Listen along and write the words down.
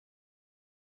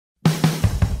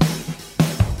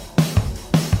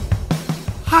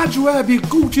Rádio Web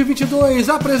Cult 22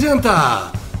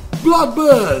 apresenta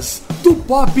Bloodbuzz, do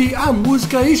pop à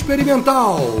música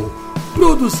experimental.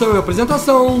 Produção e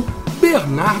apresentação,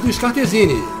 Bernardo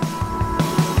Scartesini.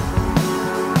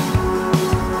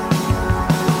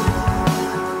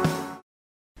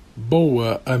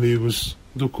 Boa, amigos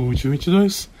do Cult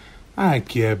 22.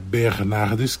 Aqui é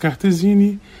Bernardo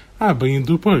Scartesini,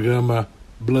 abrindo o programa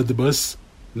Bloodbuzz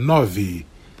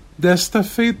 9. Desta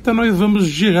feita, nós vamos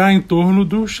girar em torno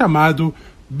do chamado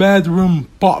Bedroom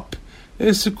Pop,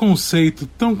 esse conceito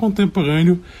tão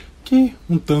contemporâneo que,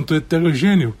 um tanto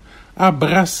heterogêneo,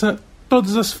 abraça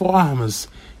todas as formas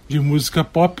de música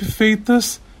pop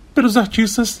feitas pelos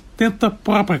artistas dentro da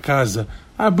própria casa,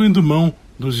 abrindo mão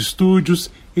dos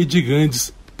estúdios e de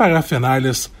grandes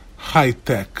parafernálias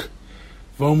high-tech.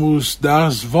 Vamos dar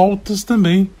as voltas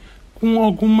também com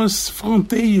algumas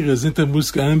fronteiras entre a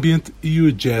música ambient e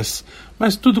o jazz,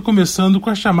 mas tudo começando com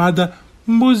a chamada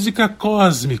música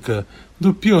cósmica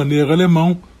do pioneiro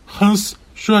alemão Hans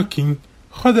Joachim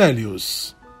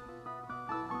Roedelius.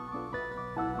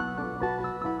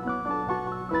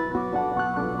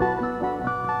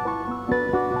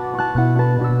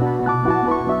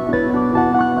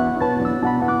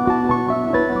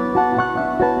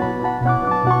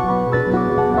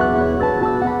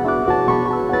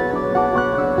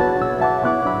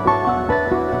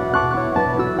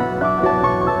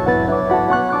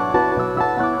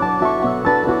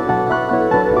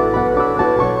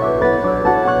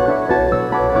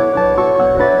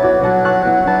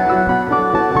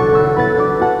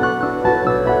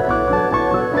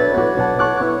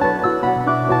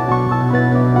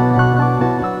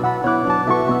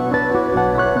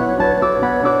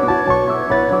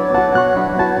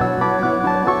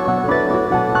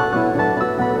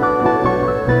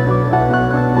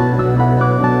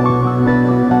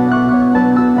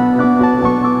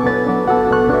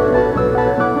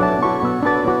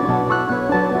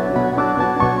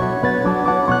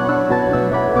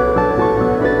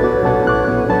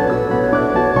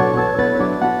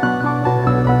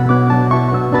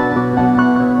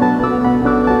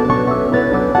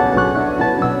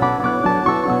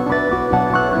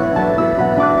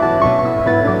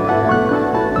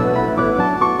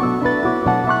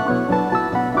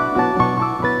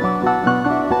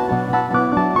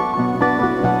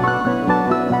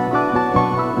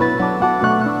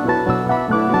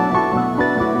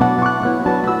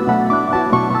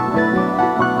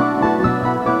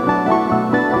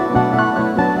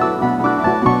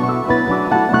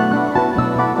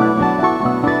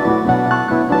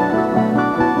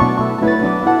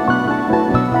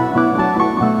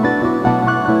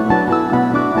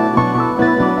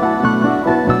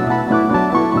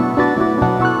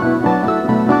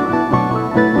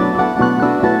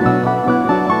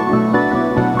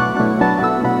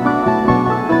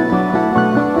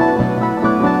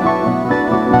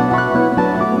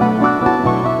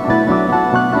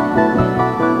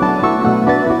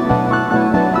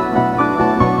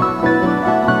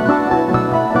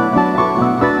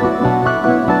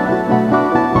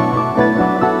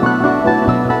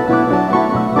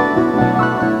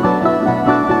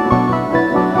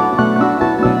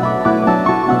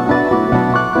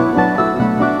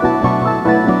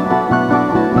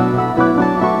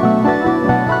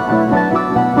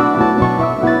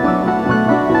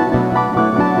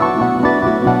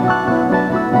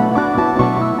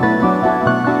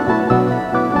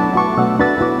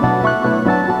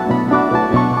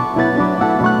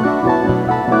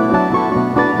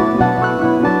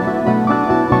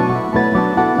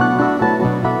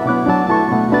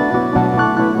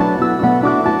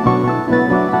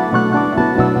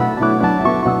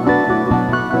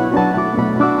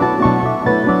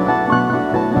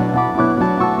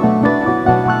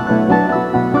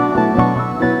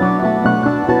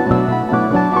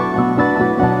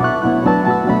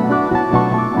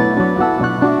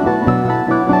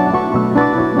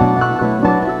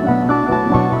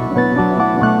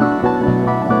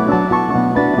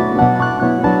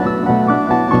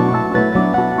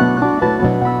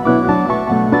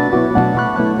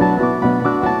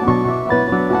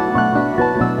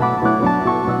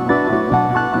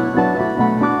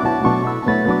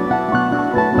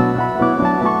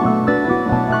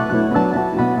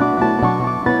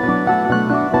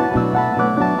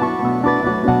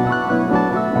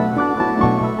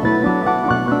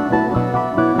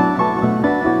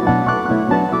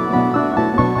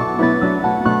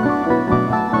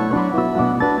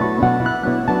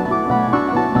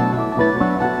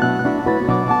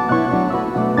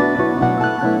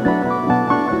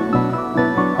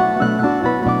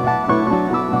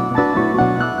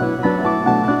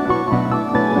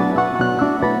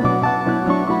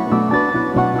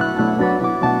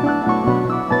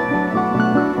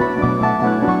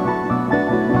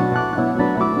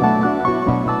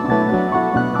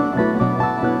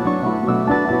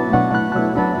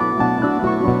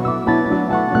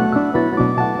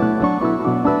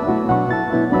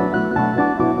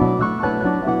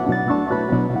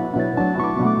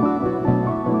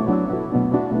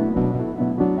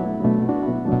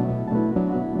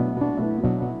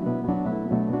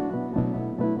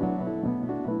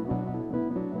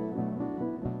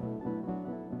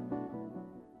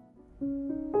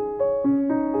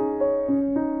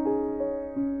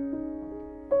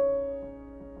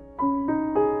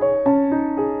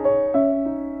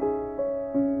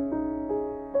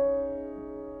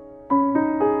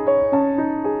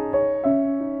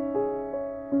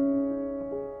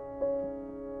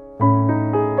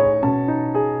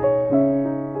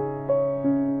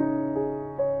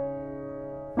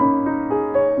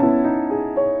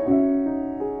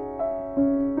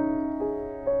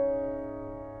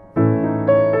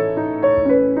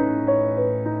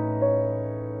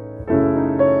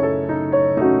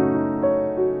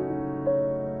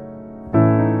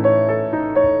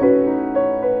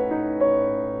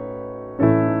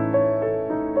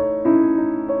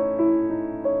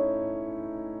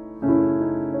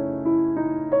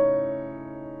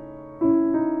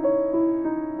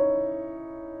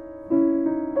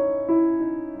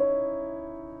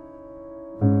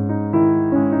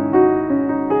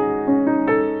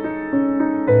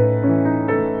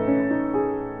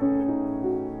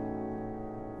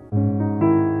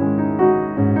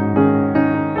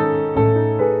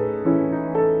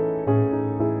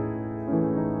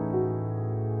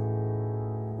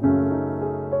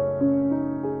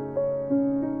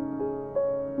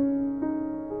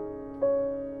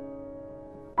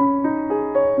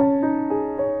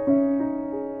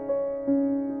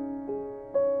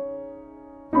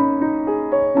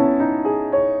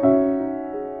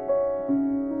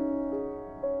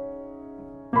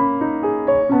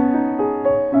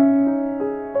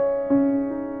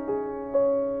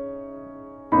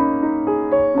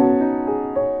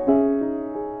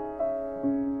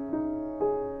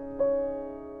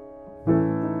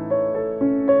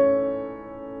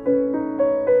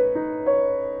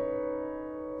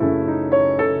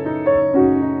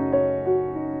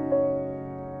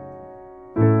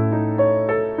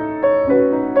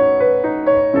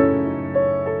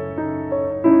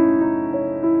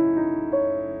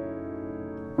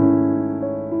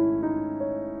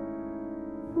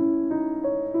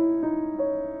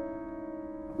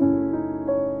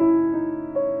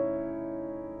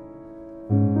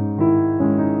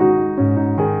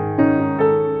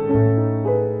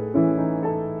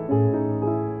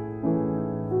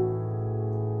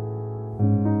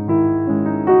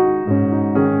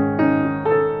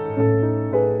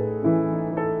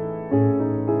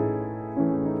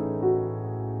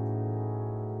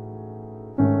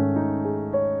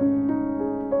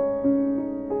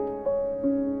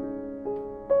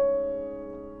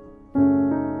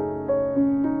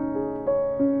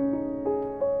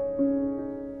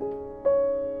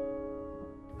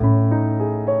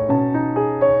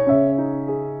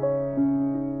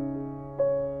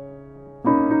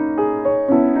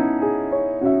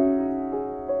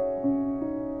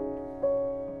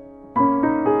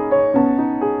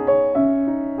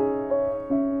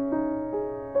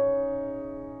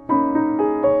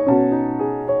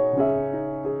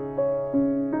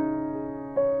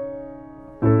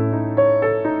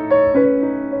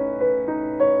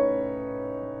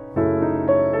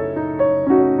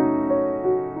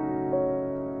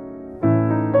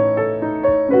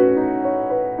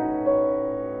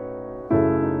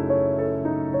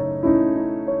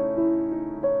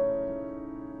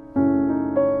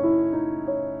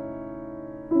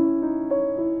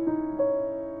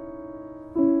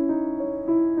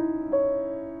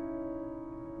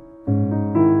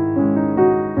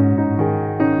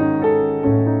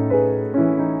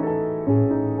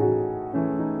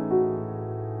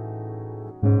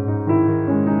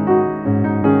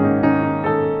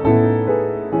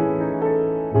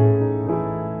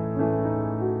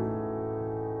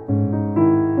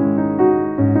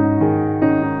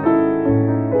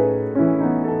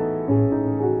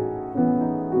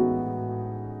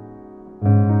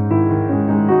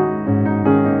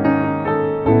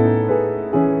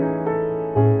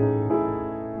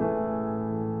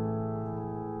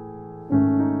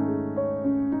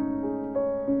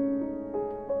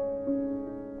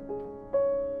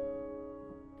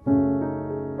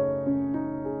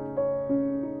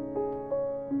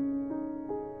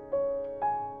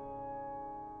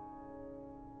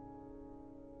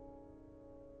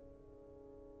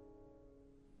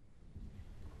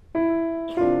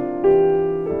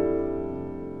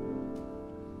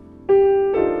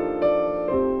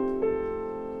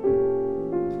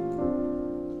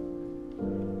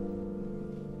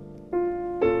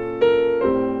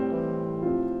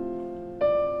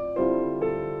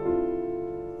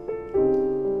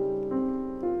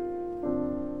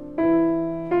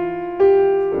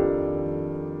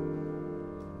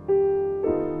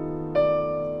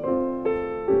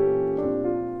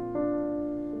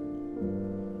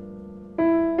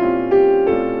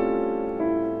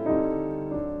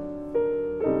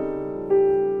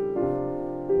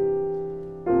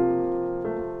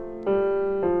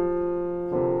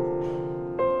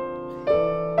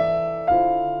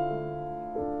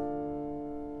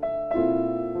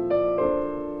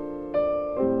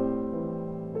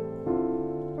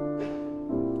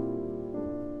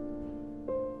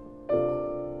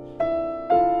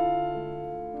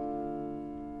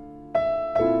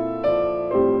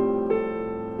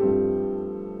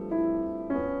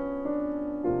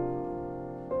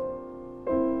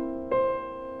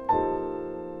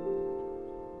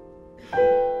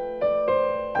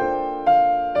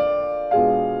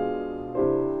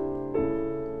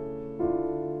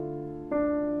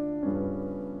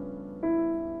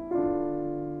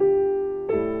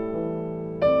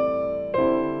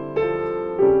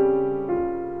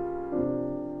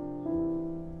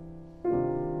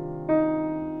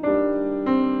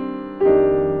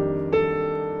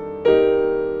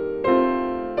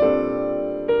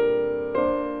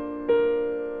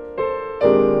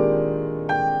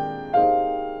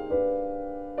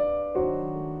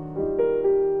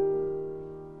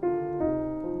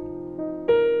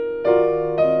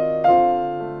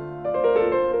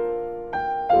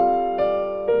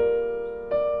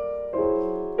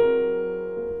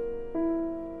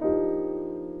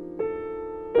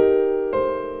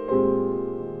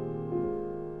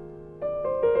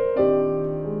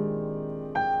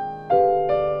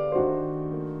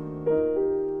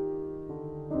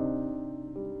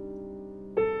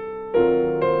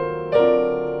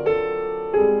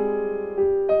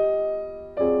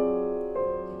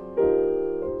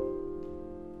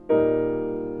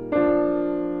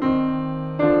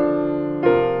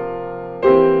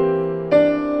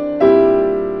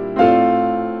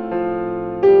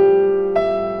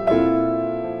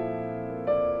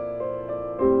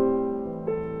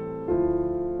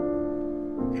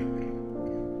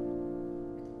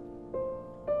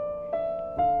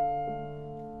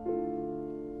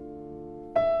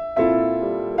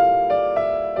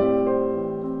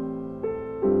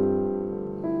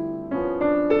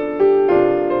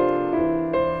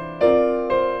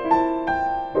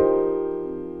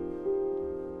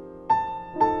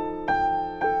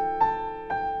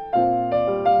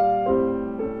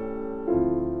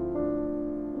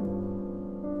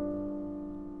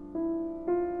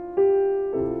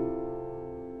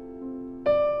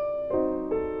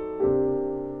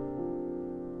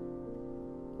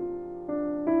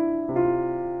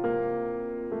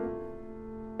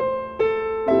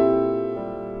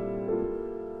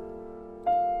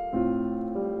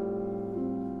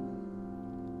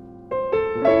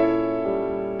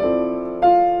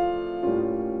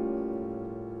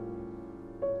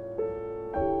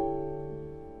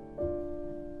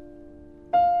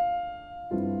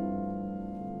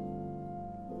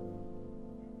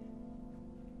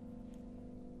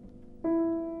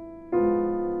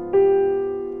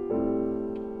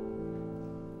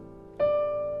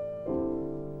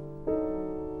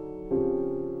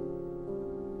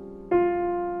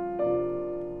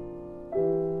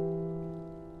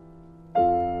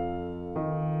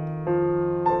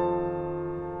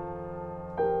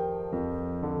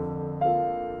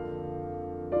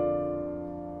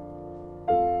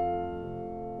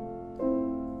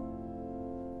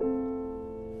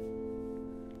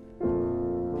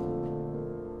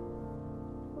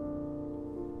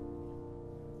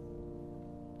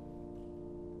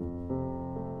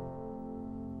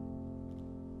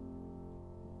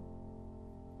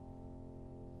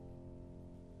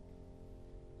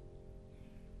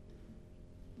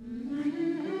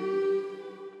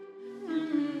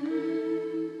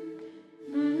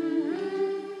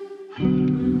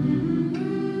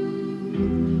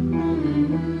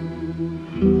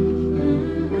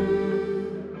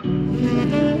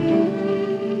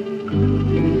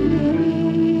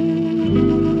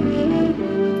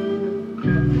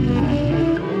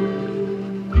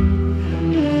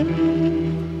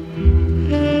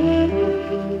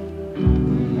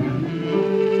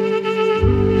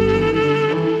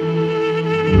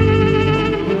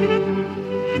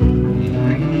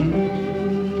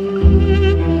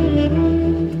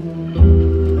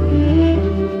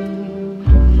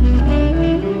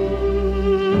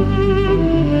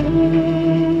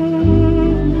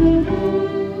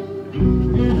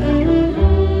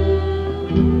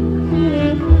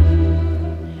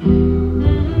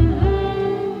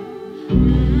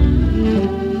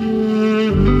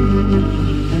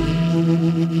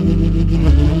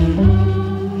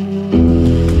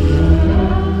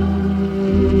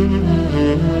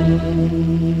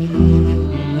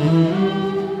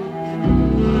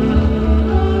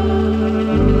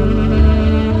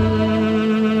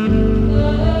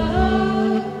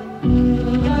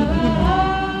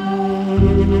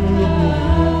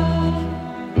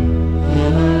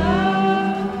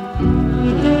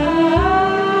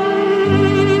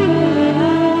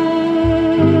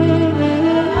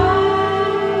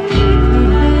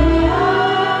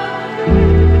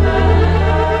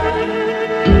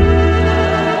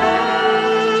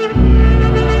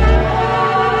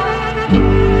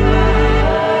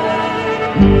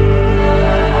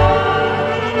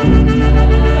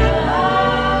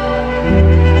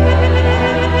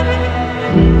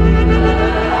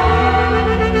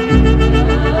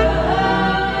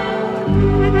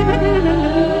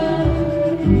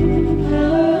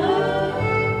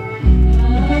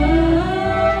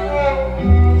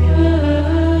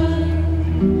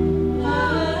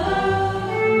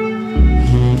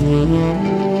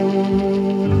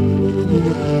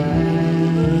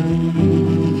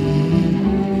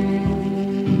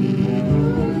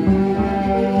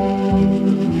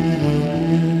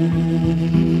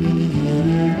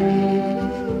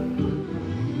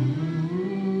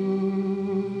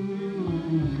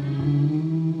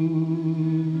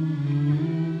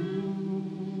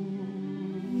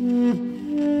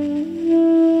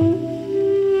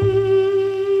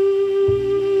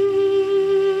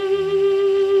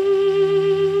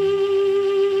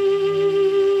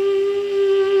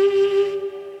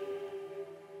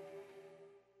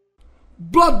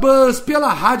 Bloodbuzz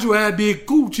pela rádio web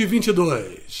Cult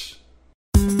 22.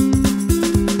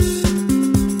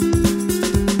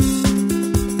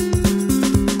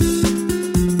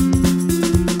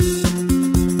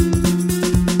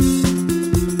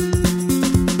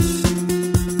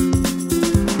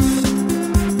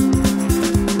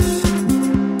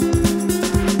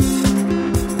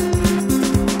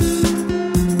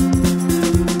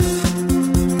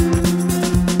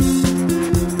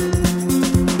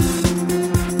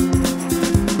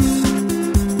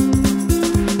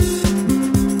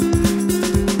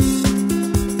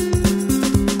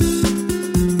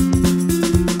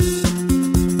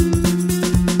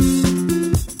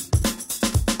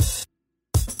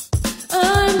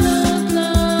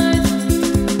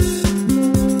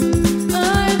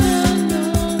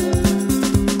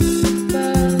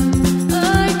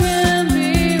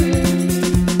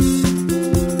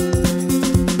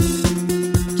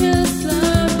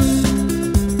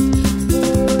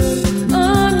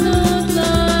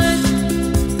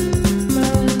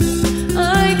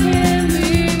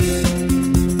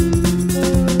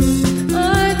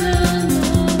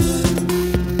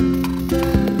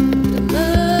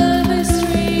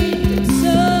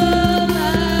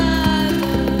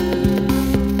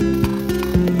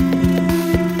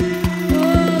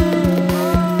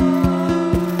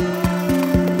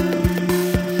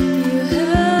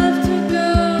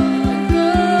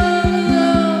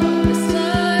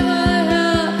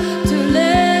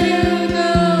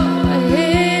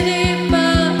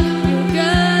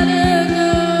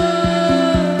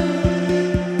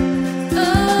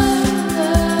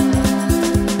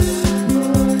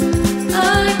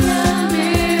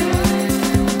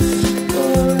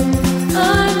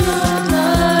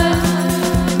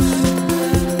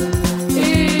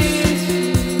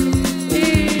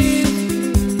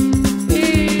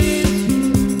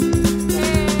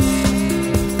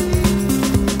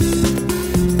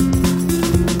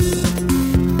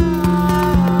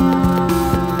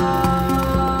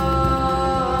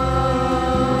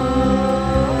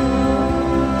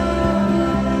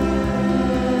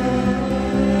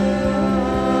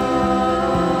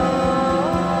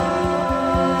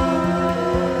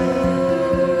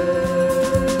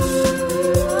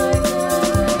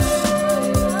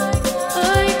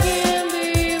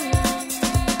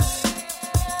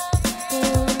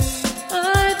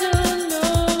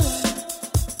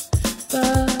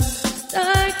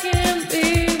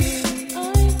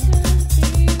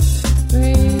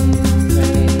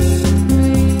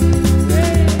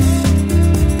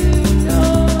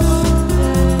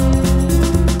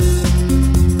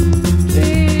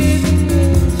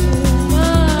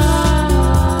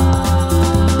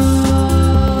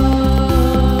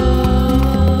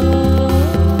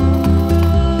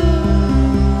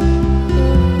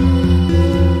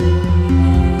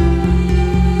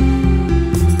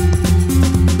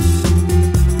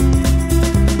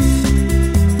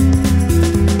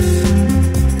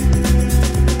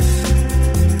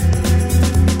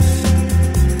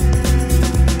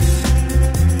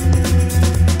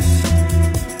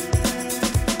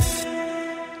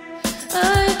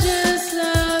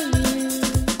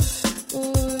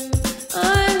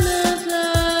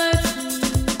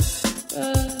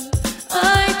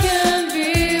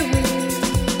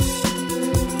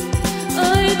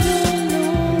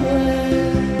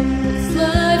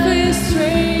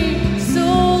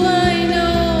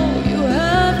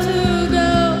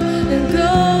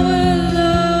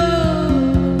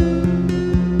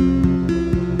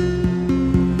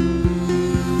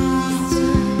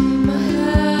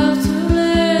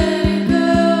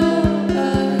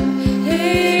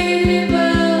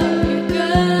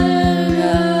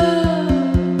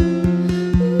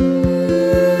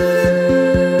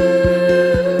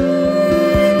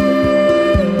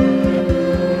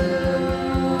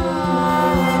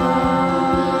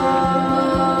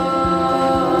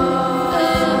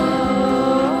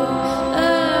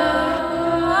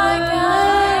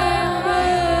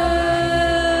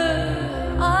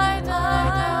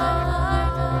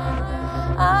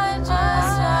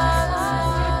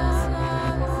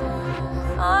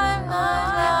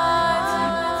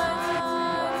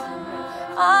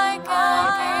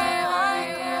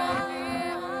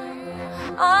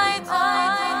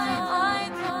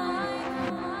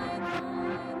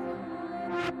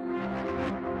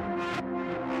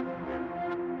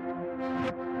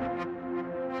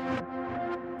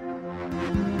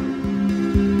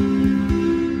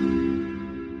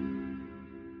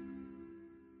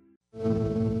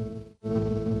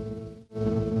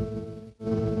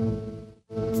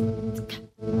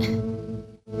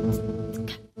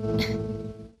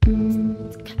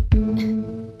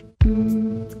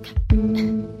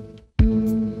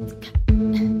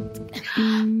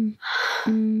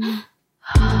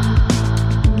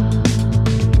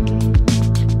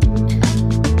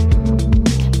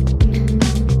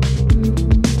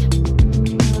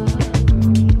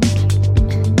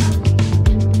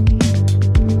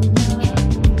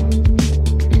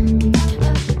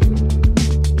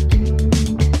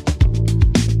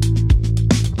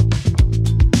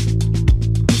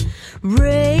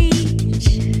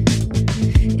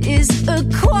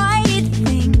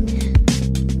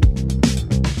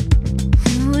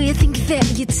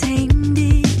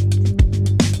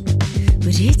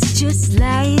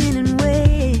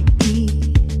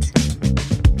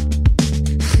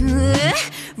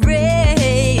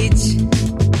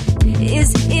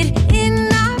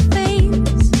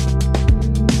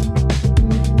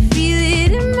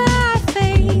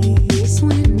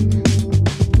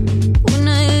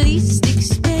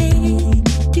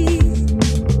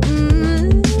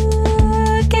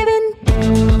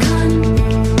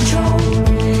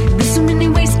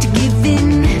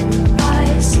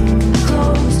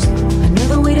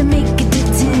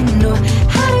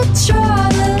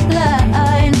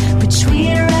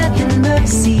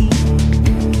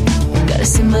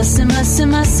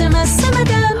 simmer, simmer, simmer, simmer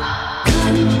down.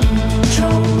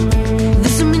 Control.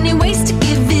 There's so many ways to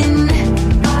give in.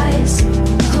 Eyes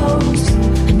closed.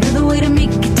 Another way to make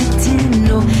it to 10.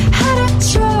 Know how to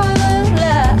draw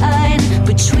the line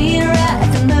between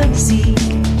wrath and mercy.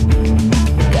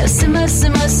 Gotta simmer,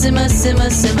 simmer, simmer, simmer,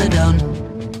 simmer down.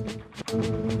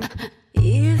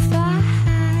 If I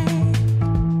had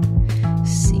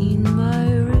seen my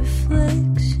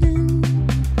reflection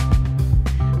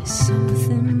as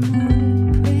something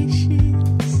more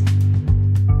precious,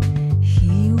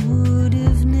 he would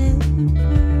have never.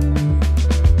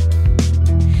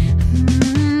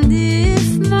 If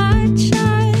my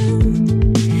child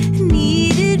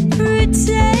needed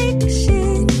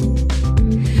protection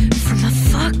from a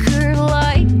fucker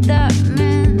like that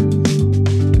man,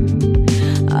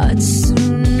 I'd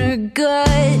sooner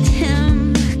gut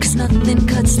him, 'cause nothing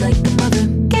cuts like the mother.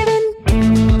 Given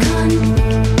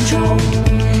control.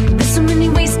 There's so many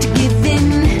ways to give in.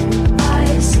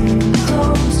 Eyes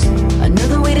closed.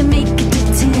 Another way to make it to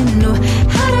 10. Know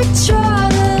how to draw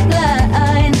the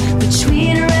line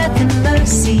between wrath and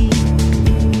mercy.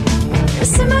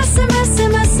 Simmer, simmer,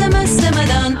 simmer, simmer, simmer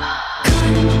down.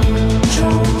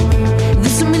 Control.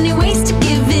 There's so many ways to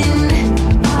give in.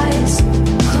 Eyes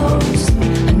closed.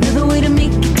 Another way to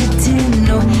make it to 10.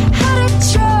 Know how to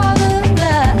draw the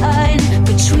line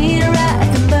between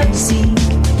wrath and mercy.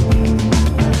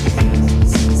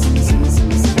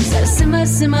 Simmer,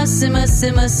 simmer, simmer,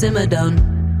 simmer, simmer down.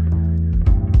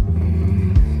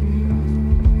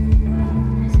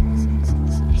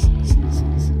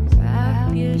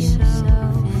 Wrap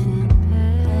yourself in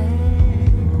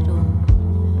petals.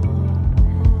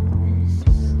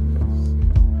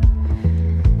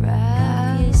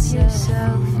 Wrap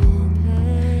yourself in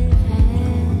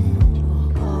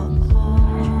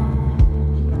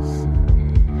petals.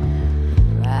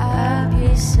 Wrap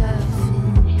yourself in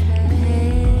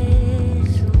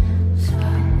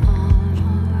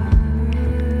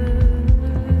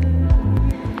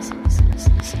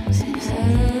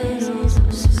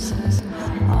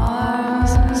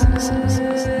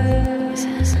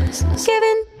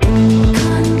given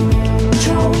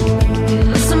control.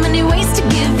 There's so many ways to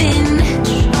give in.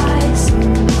 Eyes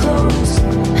closed.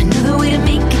 Another way to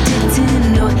make it to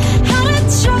 10. Know how to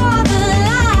draw the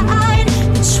line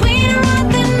between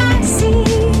wrath and mercy.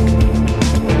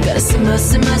 Gotta simmer,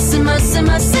 simmer, simmer,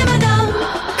 simmer, simmer down.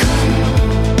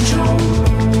 Control.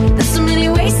 There's so many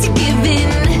ways to give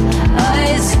in.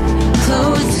 Eyes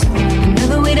closed.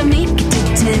 Another way to make it to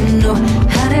 10. Know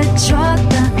how to draw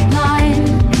the line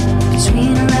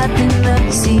between wrath and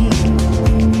mercy.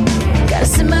 Gotta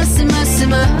simmer, simmer,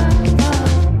 simmer.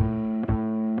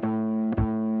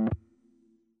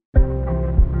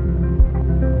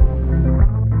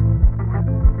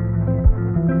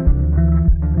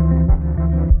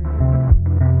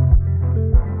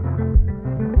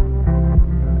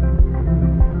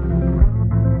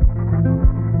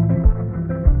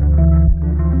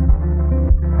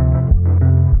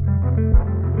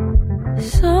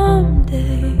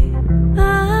 Someday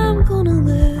I'm gonna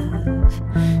live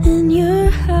in your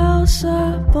house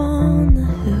up on the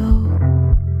hill.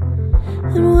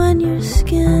 And when your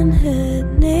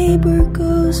skinhead neighbor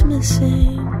goes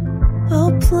missing,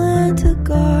 I'll plant a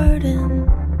garden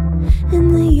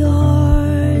in the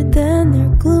yard. Then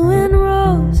they're gluing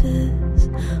roses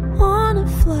on a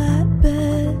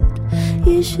flatbed.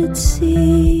 You should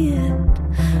see it,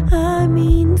 I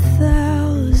mean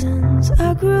thousands.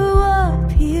 I grew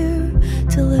up here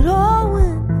till it all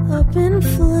went up in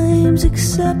flames,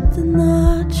 except the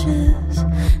notches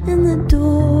in the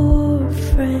door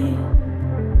frame.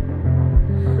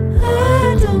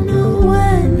 I don't know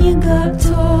when you got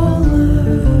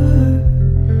taller.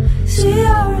 See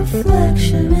our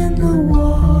reflection in the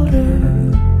water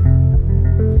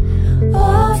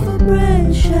off a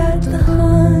bridge at the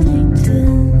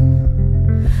Huntington.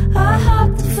 I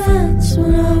hopped the fence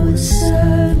when I was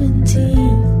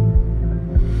 17.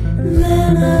 And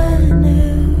then I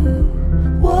knew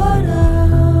what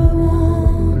I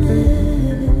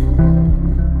wanted.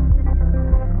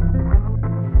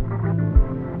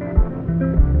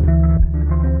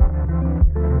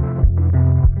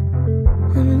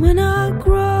 And when I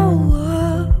grow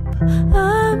up,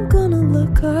 I'm gonna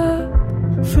look up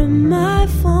from my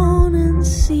phone and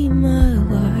see my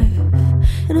life.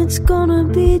 And it's gonna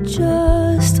be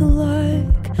just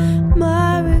like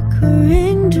my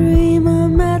recurring dream.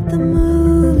 I'm at the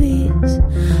movies,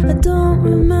 I don't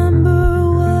remember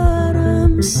what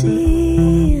I'm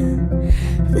seeing.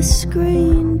 The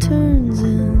screen turns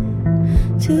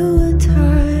into a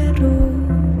tidal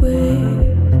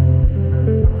wave.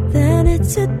 Then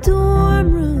it's a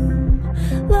dorm room,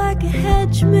 like a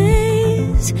hedge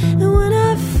maze, and when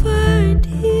I find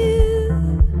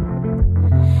you,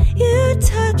 you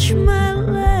touch my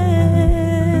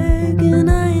leg, and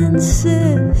I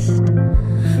insist,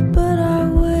 but I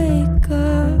wake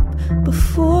up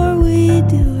before we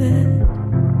do it.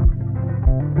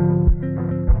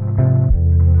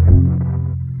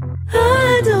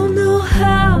 I don't know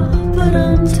how, but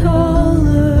I'm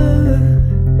taller.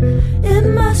 It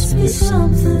must be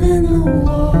something in the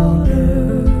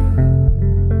water.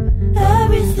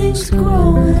 Everything's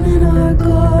growing in our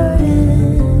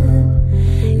garden.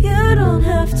 You don't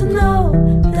have to know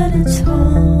that it's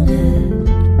haunted.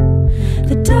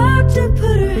 The doctor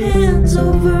put her hands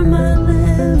over my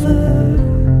liver.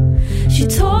 She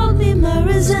told me my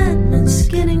resentment's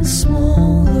getting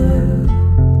smaller.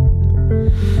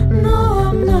 No,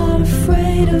 I'm not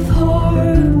afraid of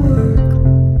hard work.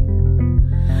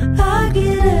 I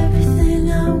get everything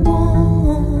I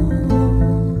want.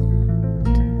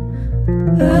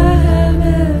 I have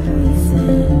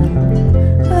everything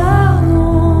I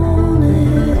wanted.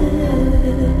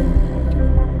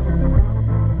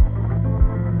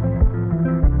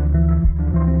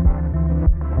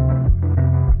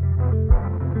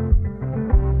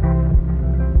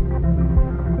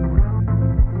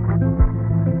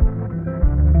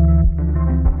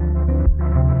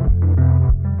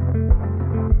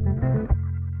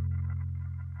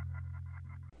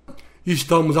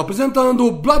 Estamos apresentando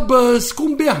o Bloodbuzz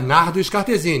com Bernardo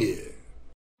Scartesini.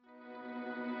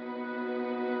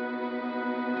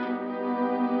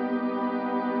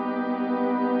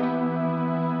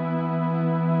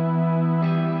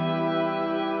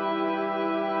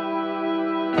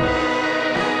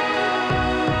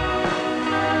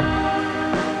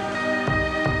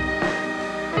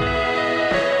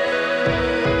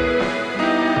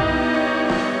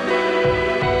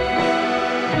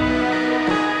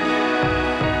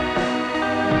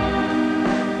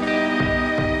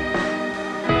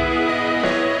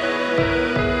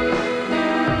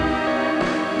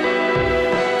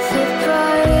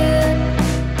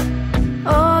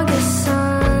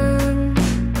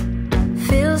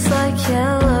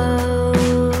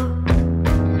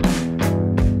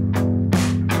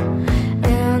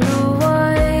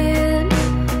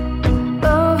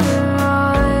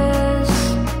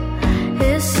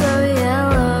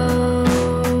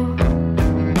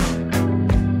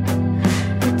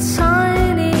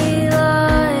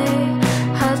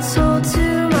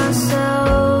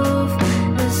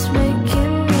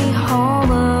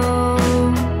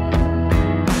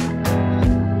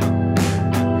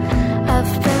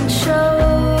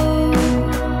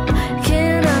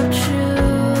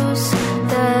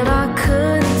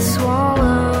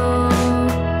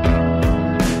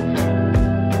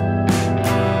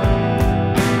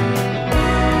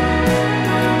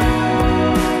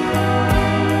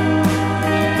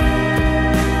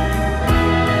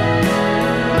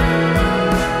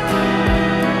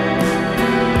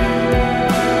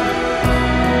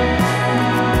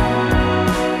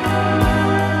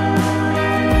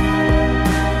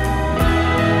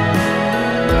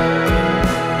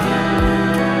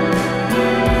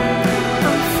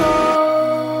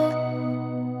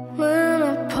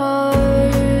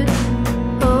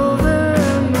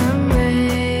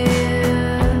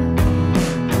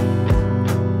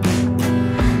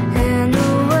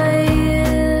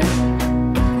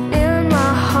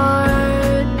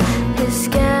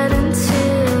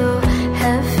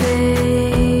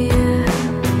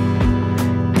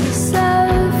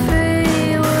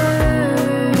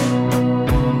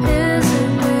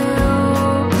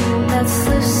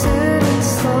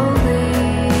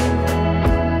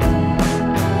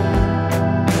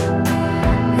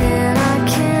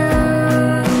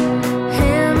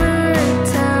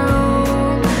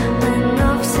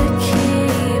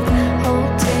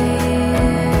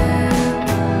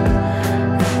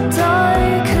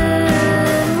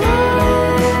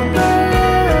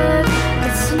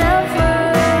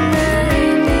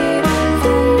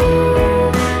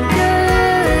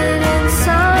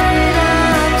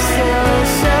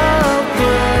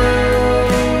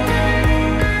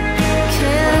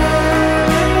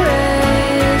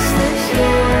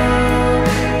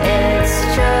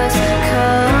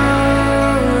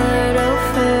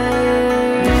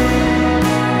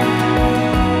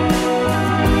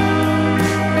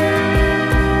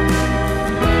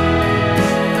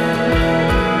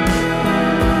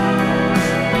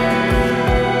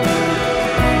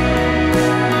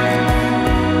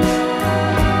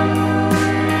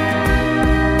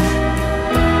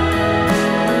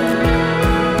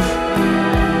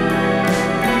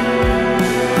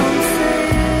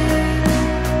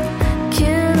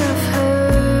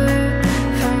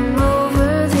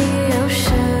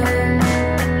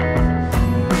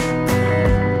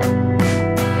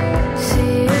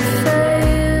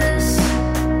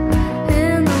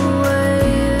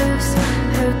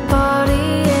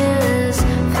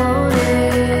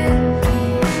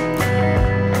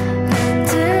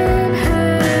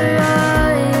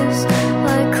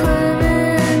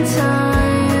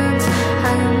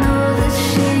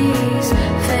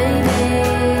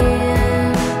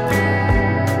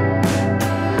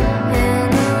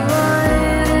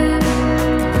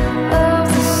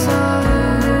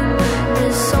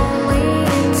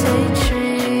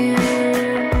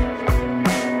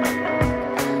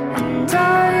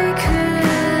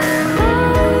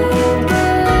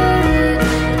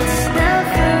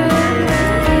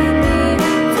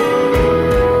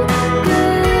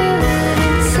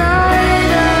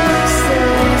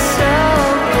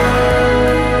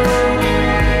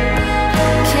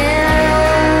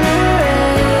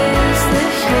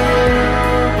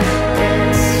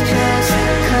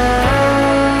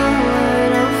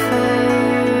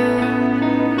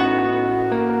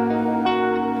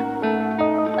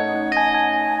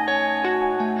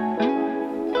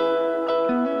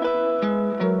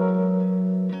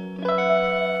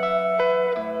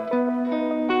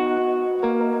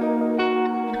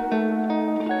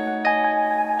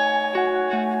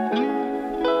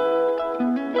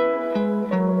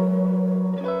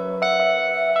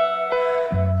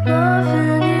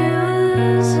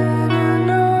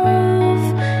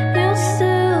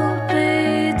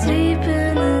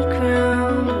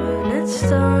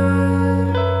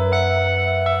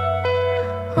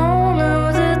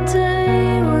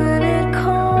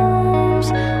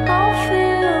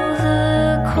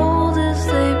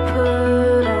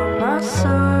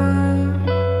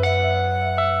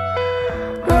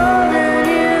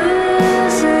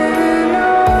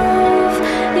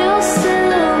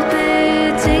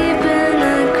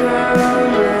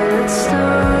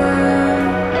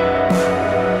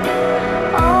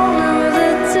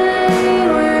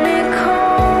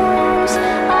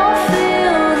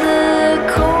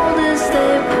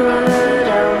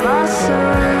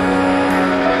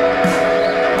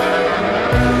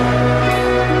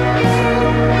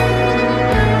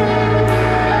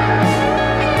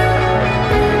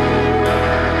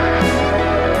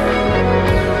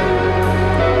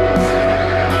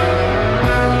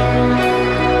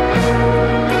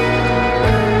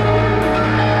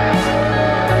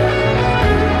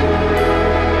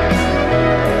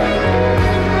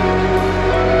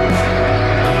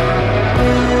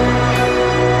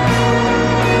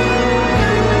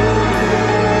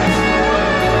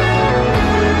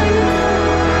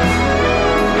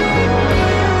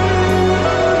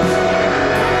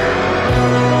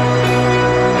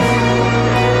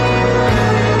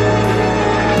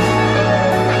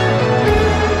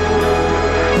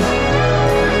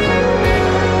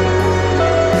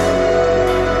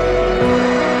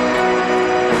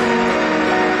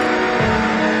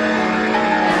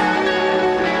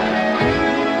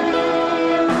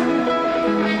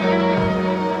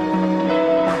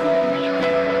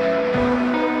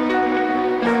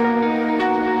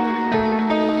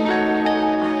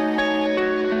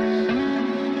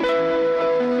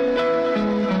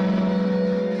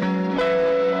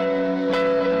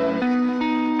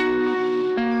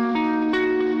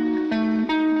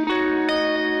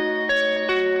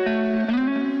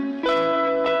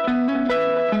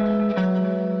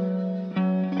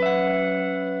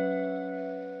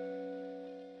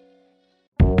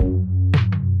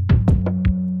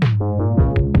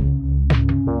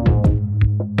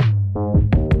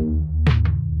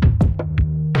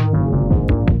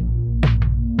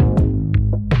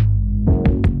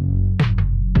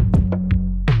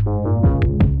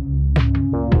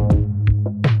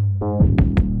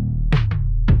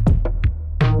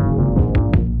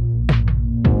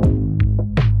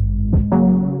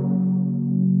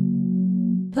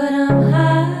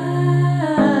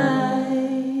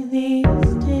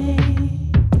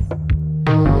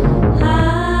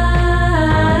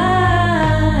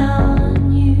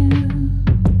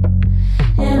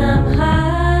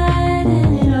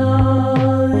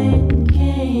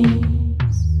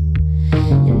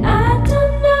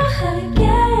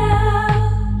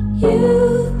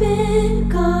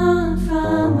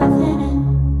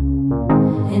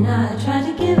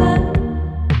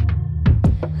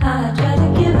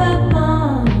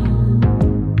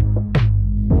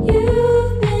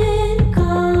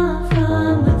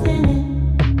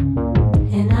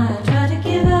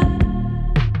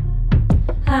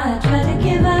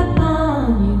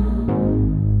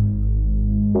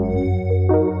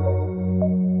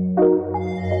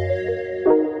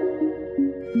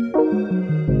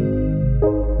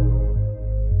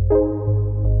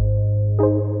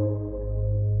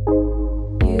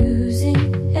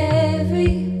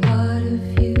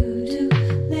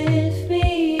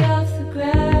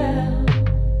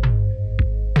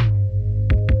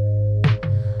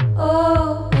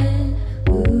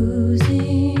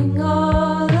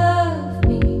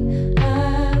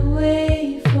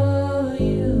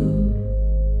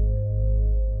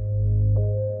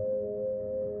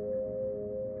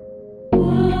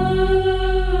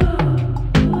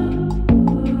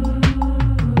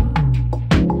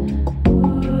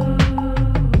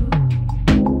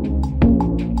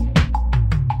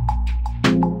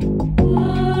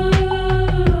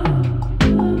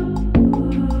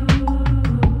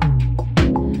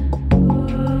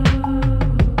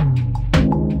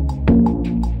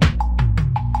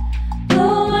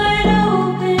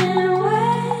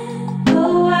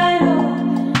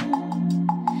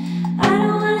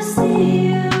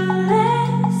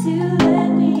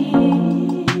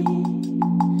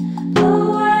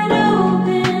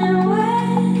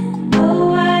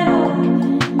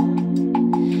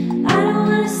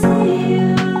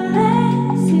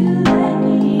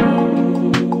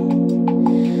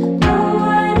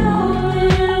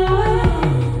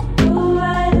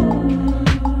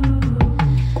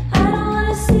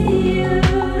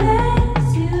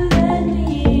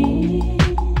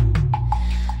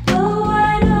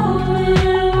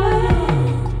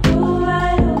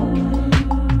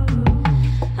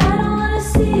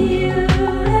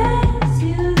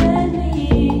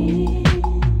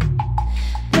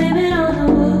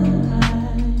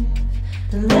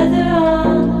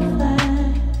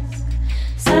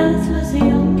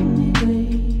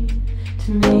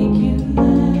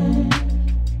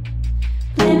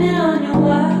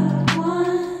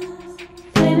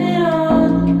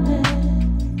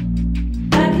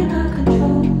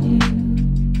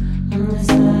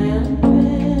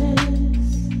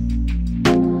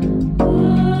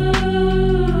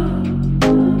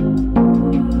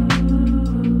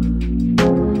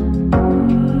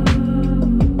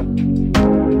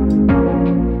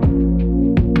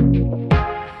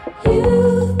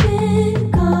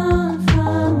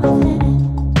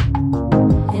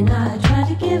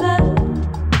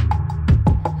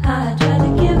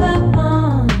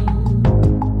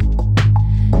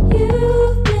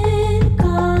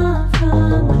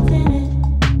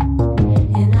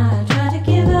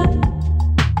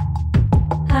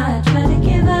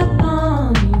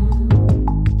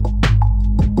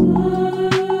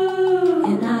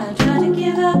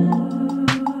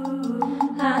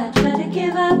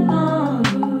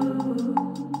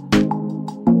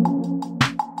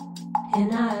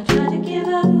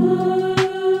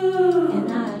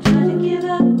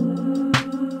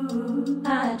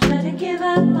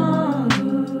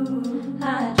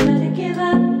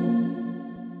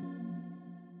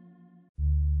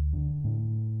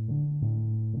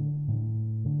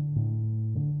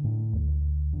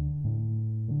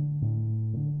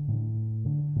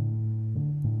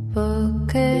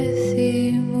 Porque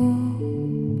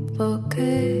simul,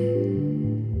 porque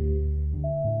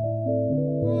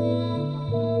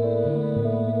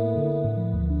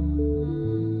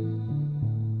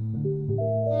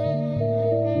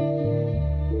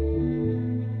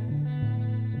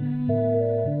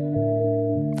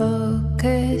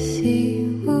porque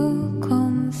simul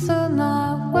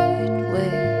consona wait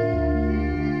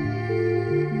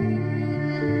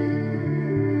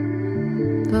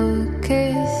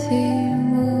porque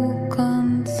simul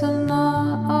consona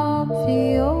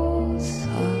obviosa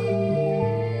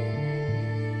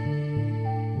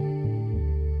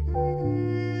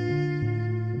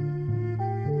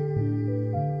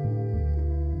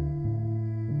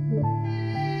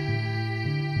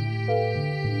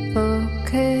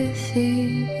porque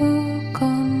simul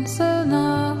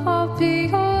consona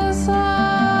obviosa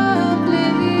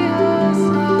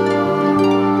obliviosa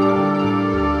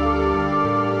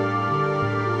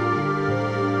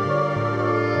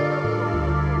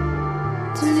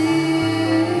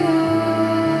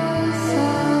deliriosa.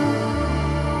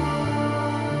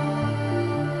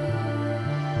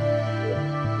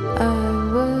 I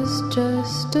was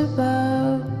just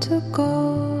about to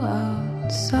go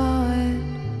outside.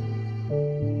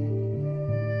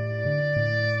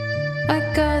 I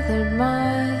gathered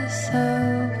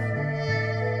myself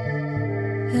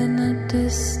in a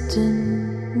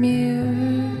distant mirror.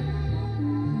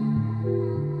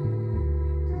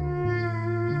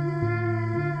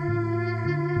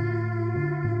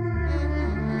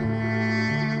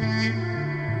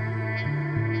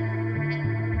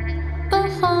 A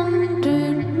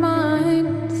hundred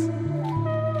minds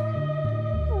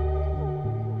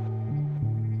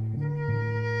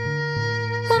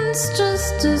one's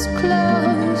just as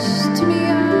close to me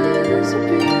as a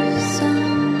breeze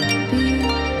sunbeam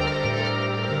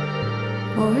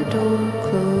or a door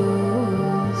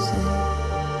closing.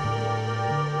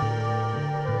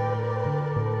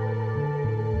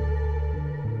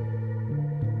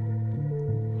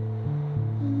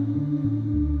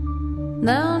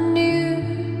 Now near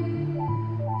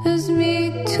is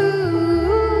me to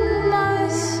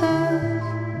myself.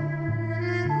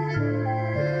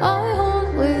 I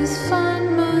always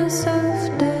find myself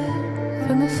dead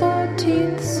from the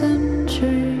 14th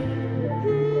century.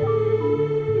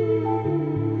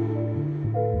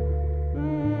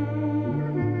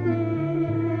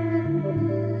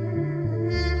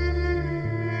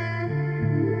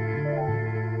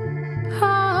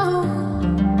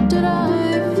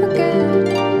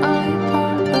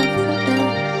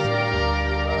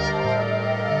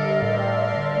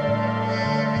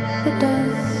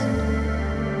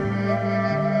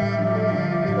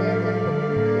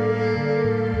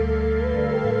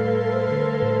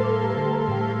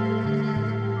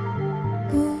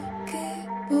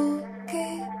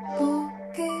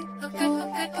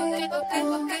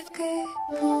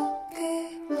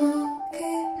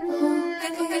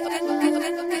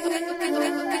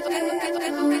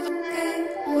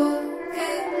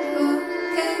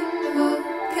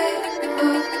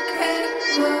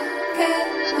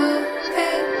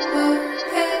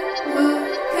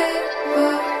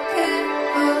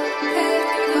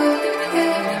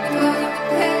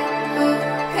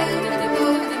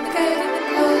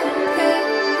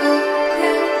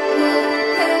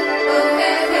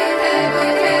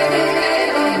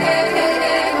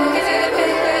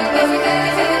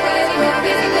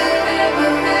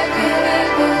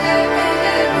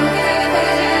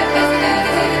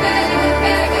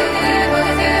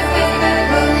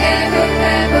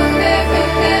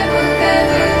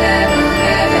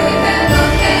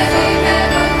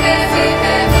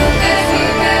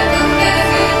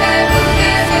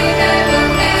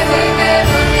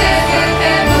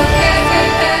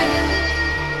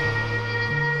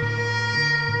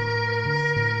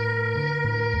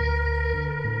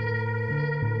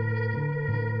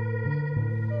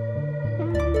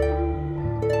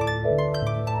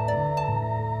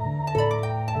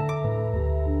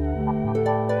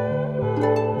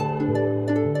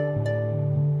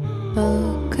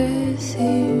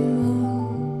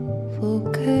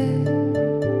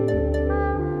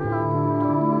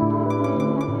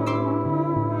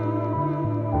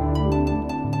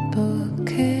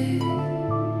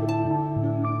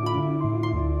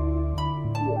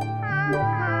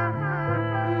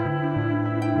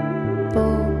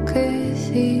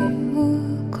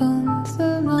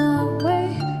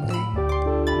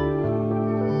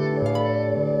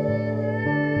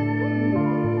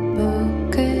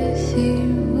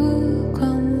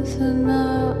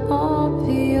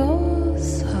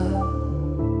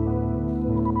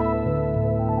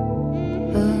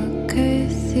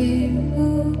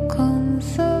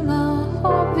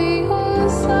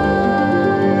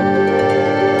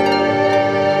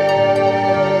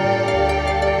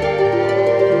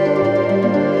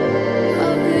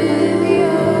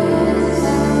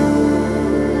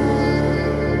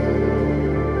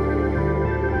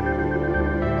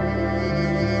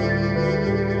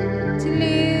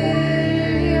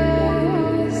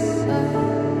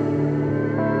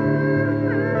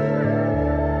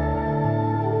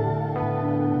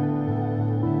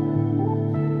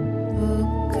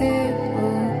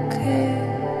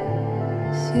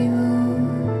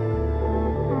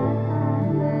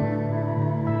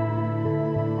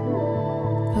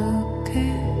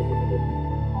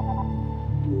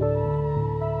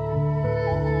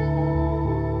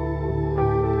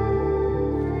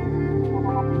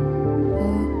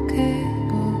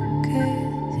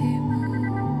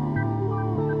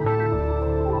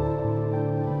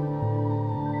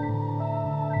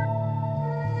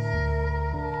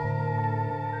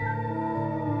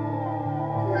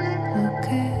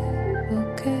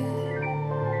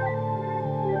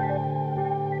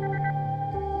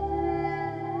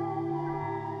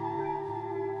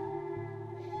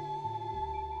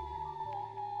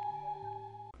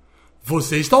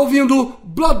 Você está ouvindo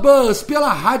bloodbuzz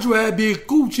pela rádio web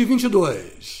Cult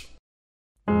 22.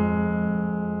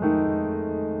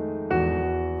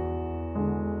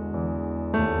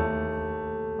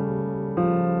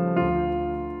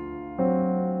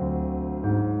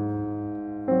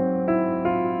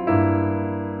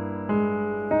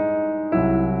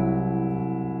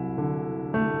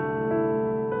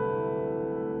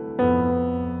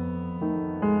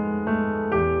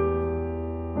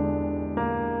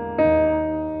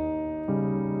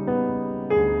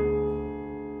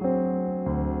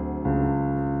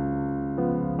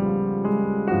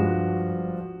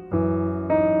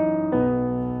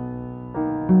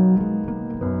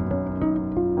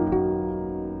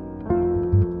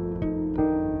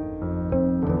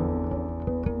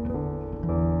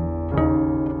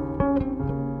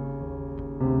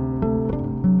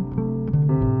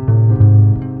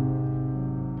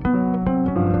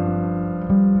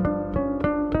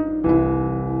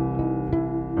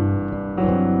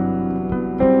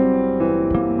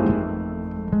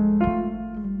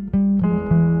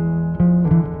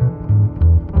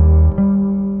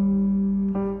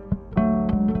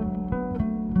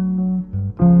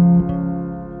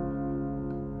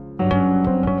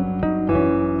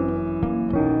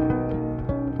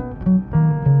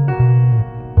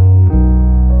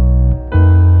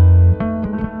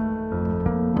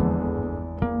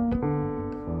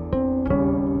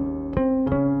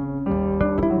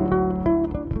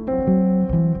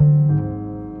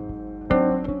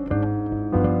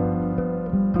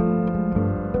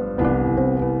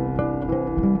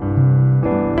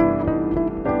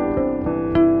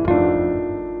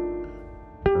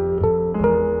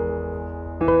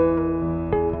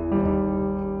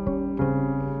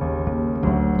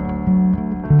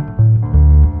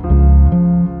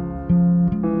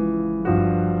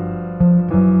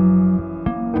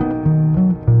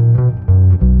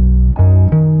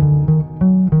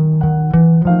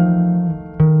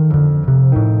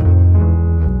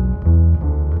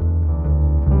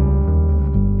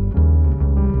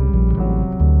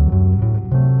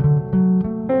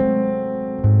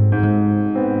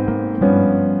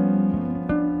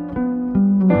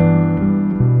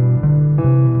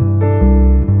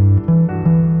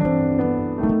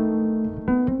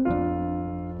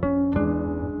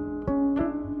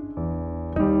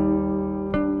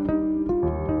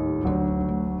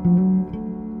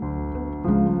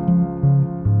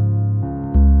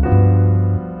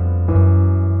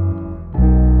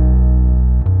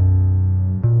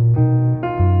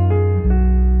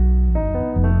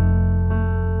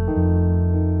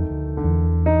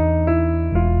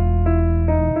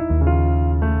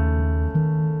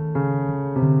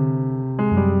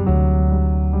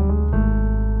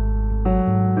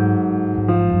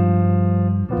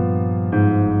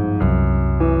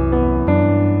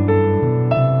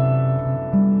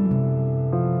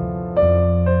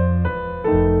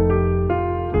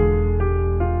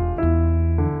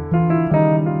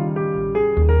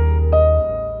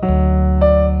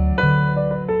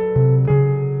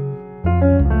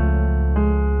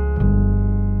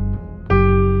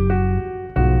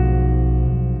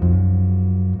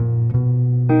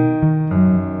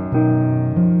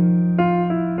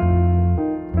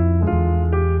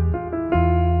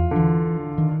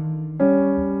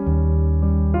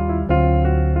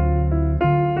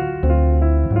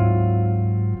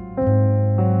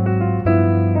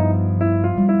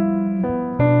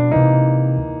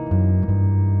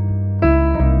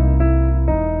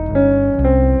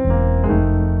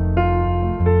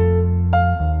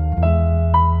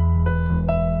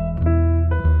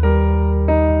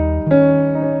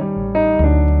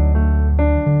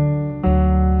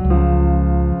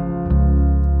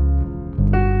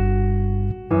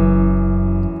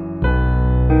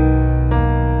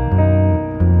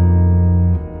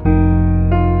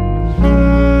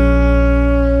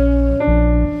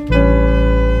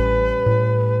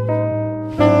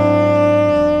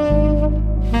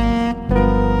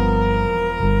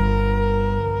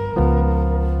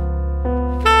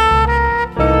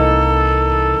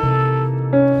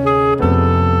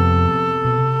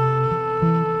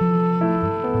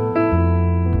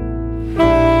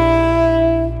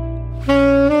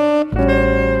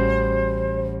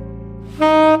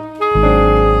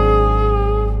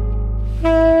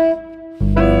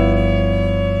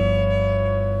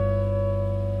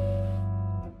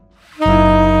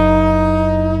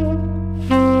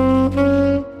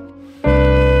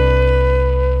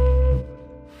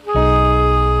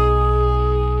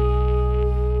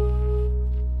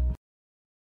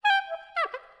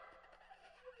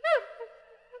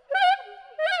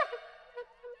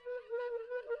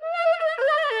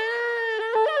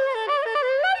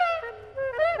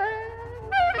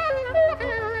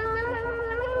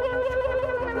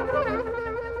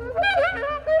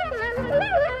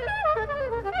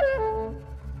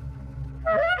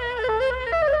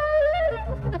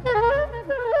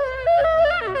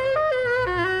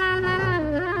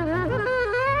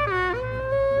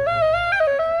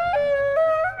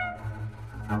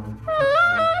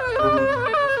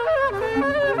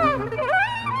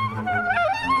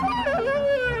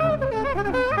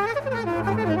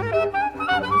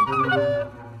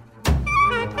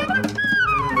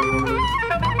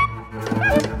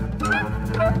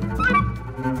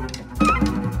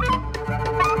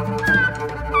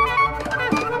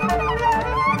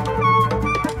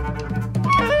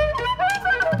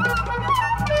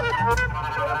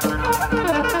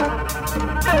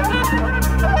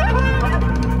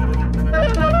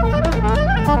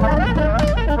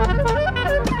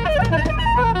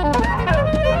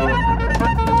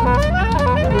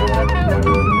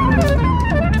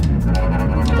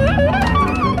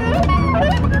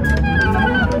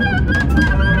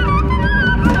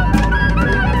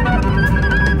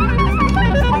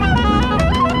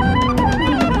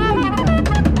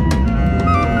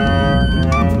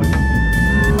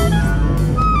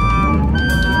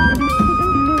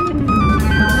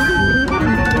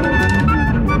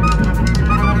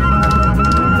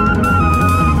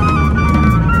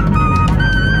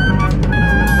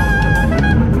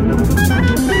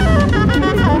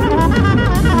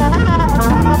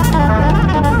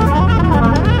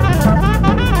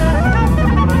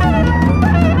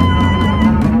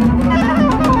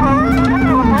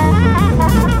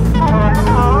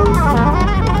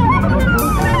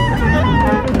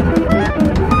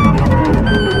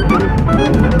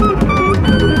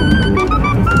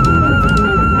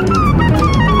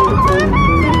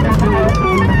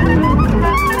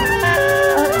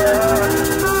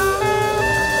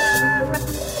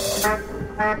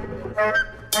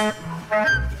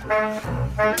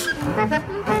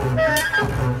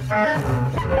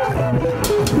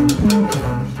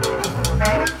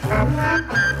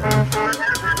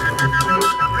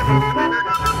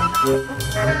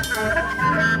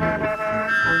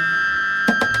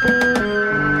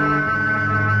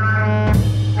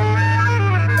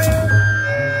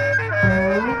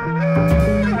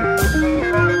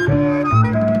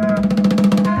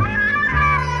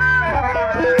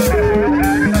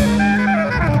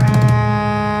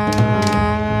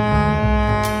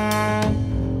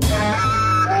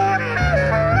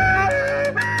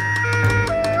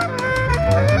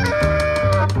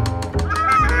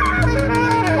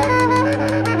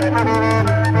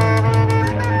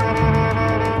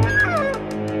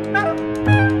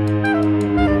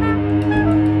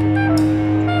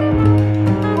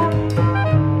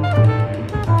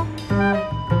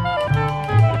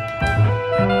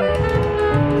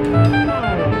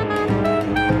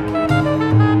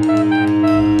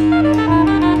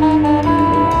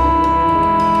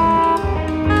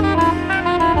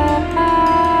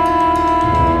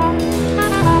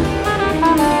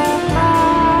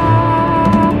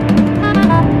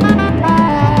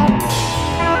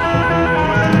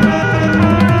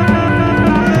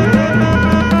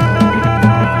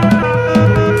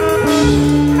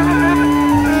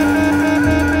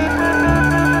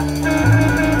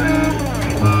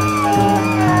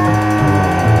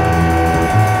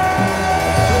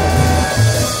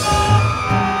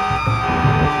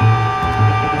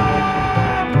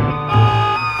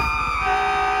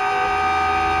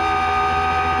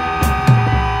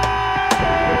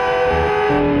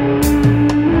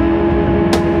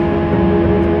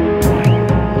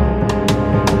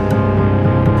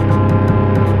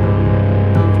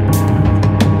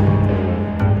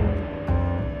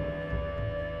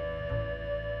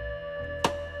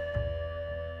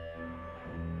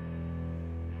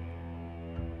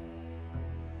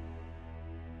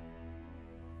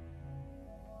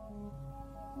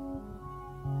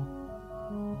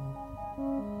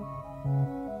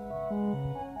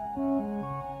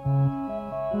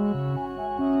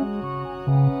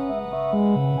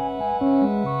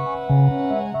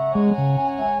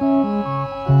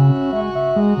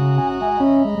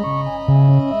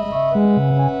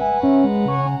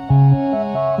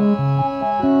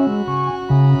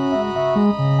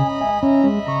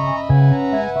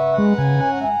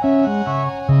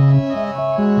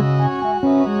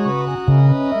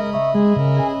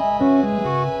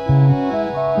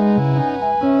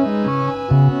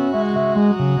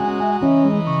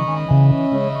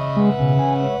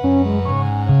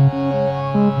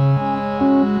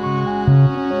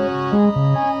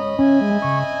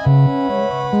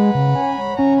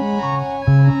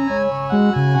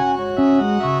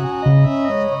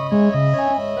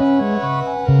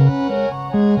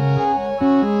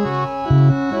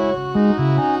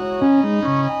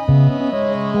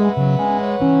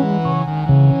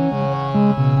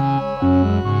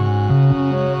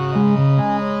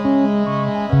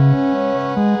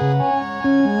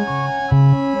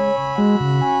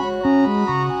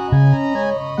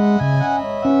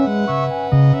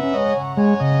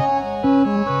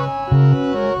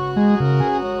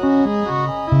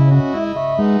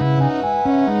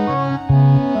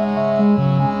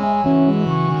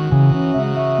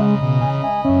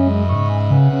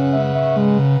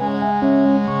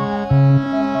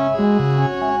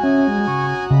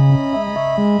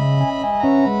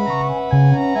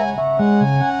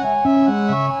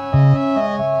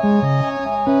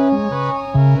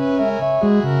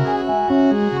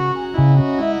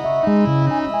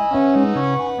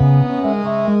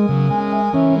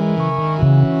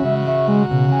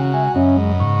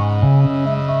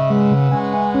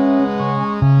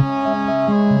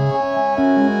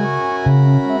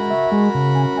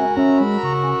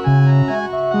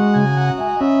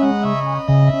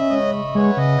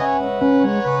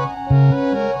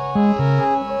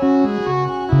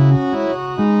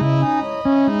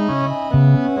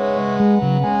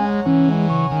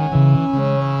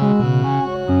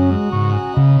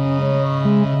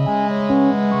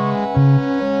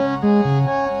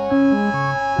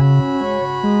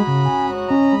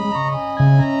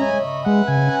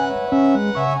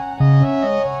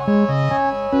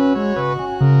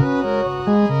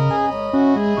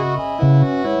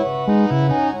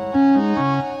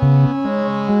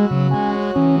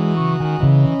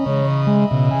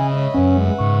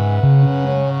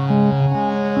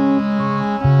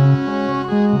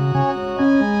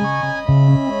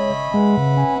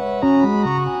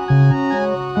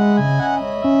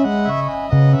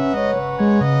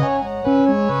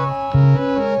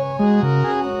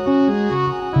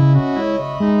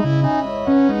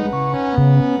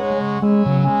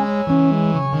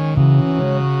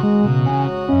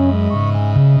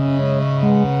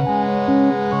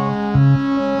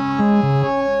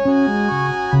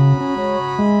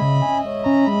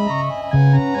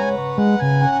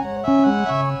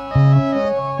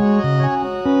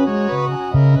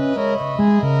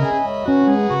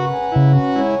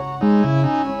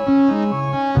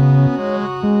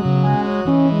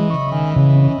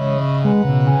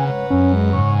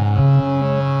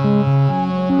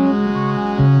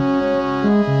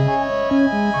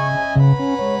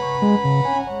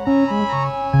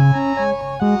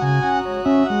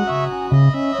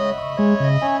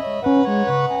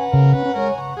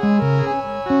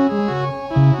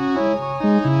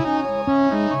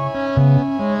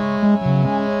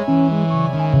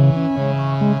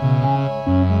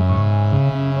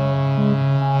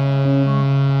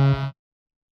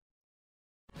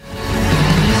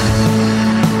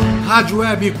 Rádio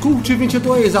Web Cult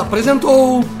 22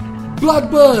 apresentou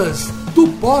Bloodbuzz, do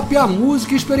pop à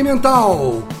música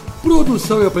experimental.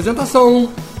 Produção e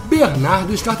apresentação,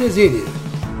 Bernardo Scartesini.